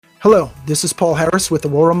Hello, this is Paul Harris with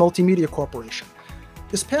Aurora Multimedia Corporation.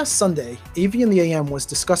 This past Sunday, AV in the AM was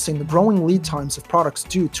discussing the growing lead times of products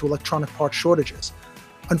due to electronic part shortages.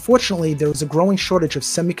 Unfortunately, there is a growing shortage of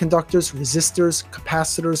semiconductors, resistors,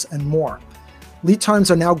 capacitors, and more. Lead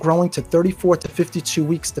times are now growing to 34 to 52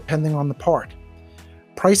 weeks depending on the part.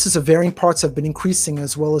 Prices of varying parts have been increasing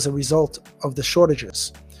as well as a result of the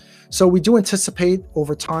shortages. So we do anticipate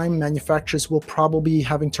over time manufacturers will probably be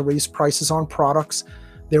having to raise prices on products.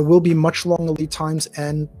 There will be much longer lead times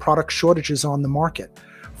and product shortages on the market.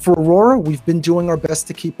 For Aurora, we've been doing our best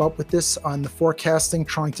to keep up with this on the forecasting,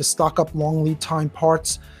 trying to stock up long lead time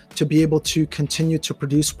parts to be able to continue to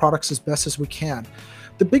produce products as best as we can.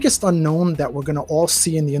 The biggest unknown that we're going to all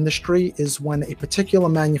see in the industry is when a particular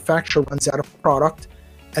manufacturer runs out of product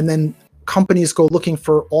and then companies go looking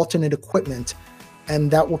for alternate equipment, and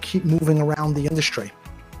that will keep moving around the industry.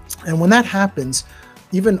 And when that happens,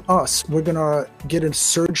 even us, we're going to get a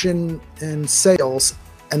surge in sales,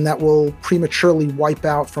 and that will prematurely wipe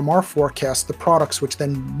out from our forecast the products, which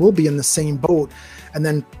then will be in the same boat. And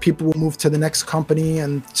then people will move to the next company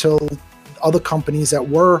until other companies that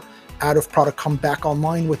were out of product come back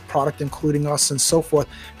online with product, including us and so forth.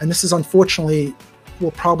 And this is unfortunately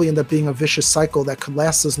will probably end up being a vicious cycle that could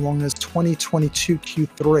last as long as 2022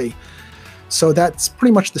 Q3. So that's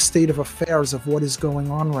pretty much the state of affairs of what is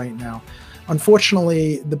going on right now.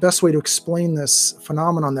 Unfortunately, the best way to explain this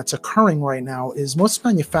phenomenon that's occurring right now is most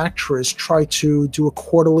manufacturers try to do a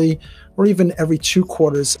quarterly or even every 2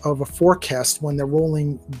 quarters of a forecast when they're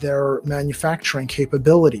rolling their manufacturing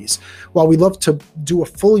capabilities. While we love to do a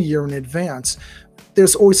full year in advance,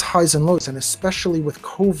 there's always highs and lows, and especially with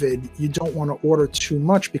COVID, you don't want to order too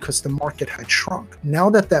much because the market had shrunk. Now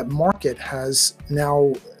that that market has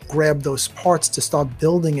now grabbed those parts to start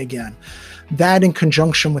building again, that in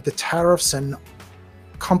conjunction with the tariffs and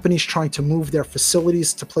companies trying to move their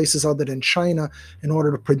facilities to places other than China in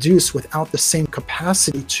order to produce without the same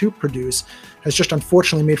capacity to produce has just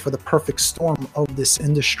unfortunately made for the perfect storm of this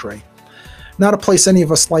industry. Not a place any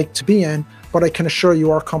of us like to be in, but I can assure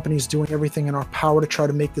you our company is doing everything in our power to try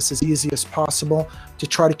to make this as easy as possible, to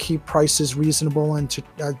try to keep prices reasonable, and to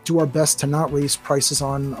do our best to not raise prices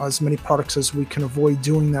on as many products as we can avoid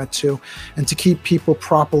doing that to, and to keep people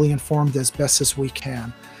properly informed as best as we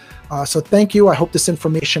can. So thank you. I hope this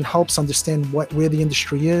information helps understand where the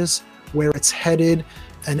industry is, where it's headed,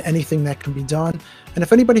 and anything that can be done. And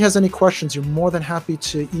if anybody has any questions, you're more than happy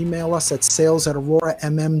to email us at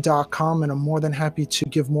sales@auroramm.com, and I'm more than happy to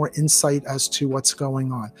give more insight as to what's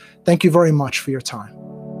going on. Thank you very much for your time.